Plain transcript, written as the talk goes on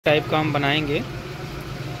Type का हम बनाएंगे,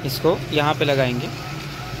 इसको यहाँ पे लगाएंगे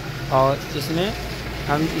और इसमें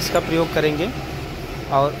हम इसका प्रयोग करेंगे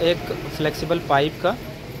और एक फ्लेक्सिबल पाइप का,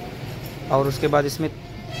 और उसके बाद इसमें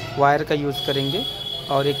वायर का यूज़ करेंगे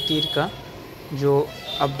और एक तीर का जो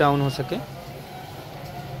अप डाउन हो सके।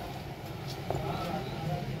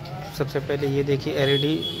 सबसे पहले ये देखिए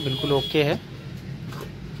एलईडी बिल्कुल ओके है,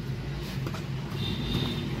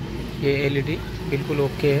 ये एलईडी बिल्कुल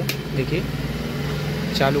ओके है, देखिए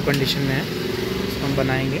चालू कंडीशन में है। इसको हम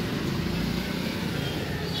बनाएंगे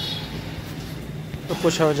तो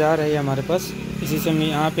कुछ औजार है ये हमारे पास, इसी से हम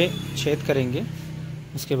यहाँ पे छेद करेंगे।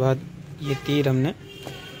 उसके बाद ये तीर हमने,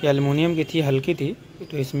 ये एल्युमिनियम की थी, हल्की थी,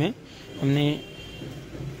 तो इसमें हमने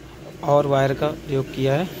और वायर का प्रयोग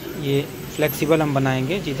किया है। ये फ्लेक्सिबल हम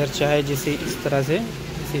बनाएंगे, जिधर चाहे जिसे इस तरह से,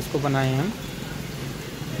 जैसे इसको बनाए हम,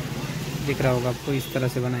 दिख रहा होगा आपको, इस तरह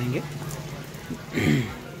से बनाएंगे।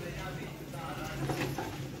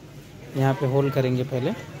 यहाँ पे होल करेंगे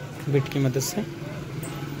पहले बिट की मदद से।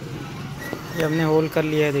 ये हमने होल कर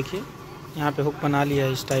लिया है, देखिए यहाँ पे हुक बना लिया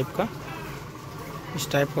है, इस टाइप का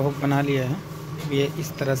हुक बना लिया है। ये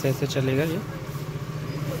इस तरह से ऐसे चलेगा। ये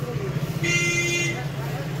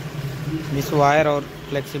इस वायर और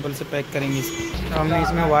फ्लेक्सिबल से पैक करेंगे इसको। तो हमने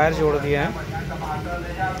इसमें वायर जोड़ दिया है,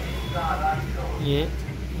 ये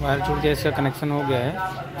वायर जुड़ गया, इसका कनेक्शन हो गया है।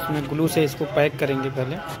 इसमें ग्लू से इसको पैक करेंगे,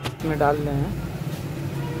 पहले इसमें डाल रहे हैं।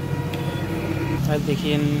 आज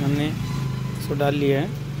देखिए हमने इसको डाल लिया है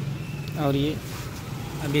और ये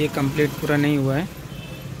अभी ये कंप्लीट पूरा नहीं हुआ है।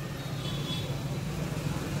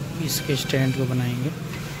 इसके स्टैंड को बनाएंगे,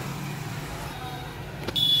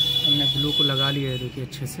 हमने ग्लू को लगा लिया है, देखिए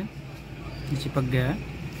अच्छे से चिपक गया है।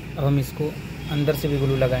 अब हम इसको अंदर से भी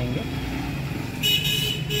ग्लू लगाएंगे,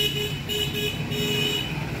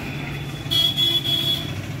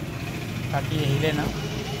 ताकि ये हिले ना।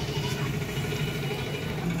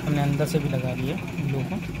 हमने अंदर से भी लगा लिया ग्लू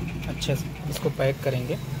को अच्छे से। इसको पैक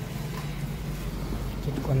करेंगे,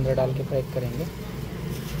 इसको अंदर डाल के पैक करेंगे।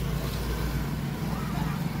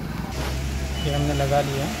 ये हमने लगा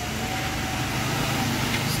लिया।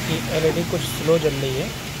 इसकी एलईडी कुछ स्लो जल रही है,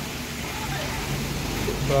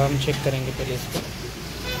 तो हम चेक करेंगे पहले इसको।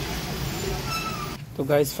 तो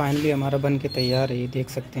गाइस फाइनली हमारा बन के तैयार है, ये देख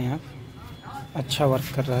सकते हैं आप, अच्छा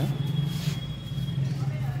वर्क कर रहा है।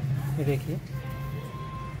 ये देखिए,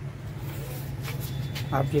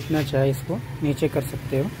 आप जितना चाहे इसको नीचे कर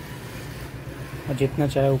सकते हो और जितना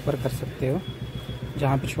चाहे ऊपर कर सकते हो।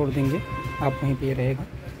 जहाँ पे छोड़ देंगे आप वहीं पे रहेगा।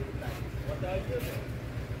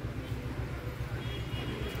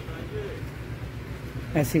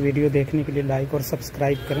 ऐसी वीडियो देखने के लिए लाइक और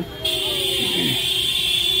सब्सक्राइब करें।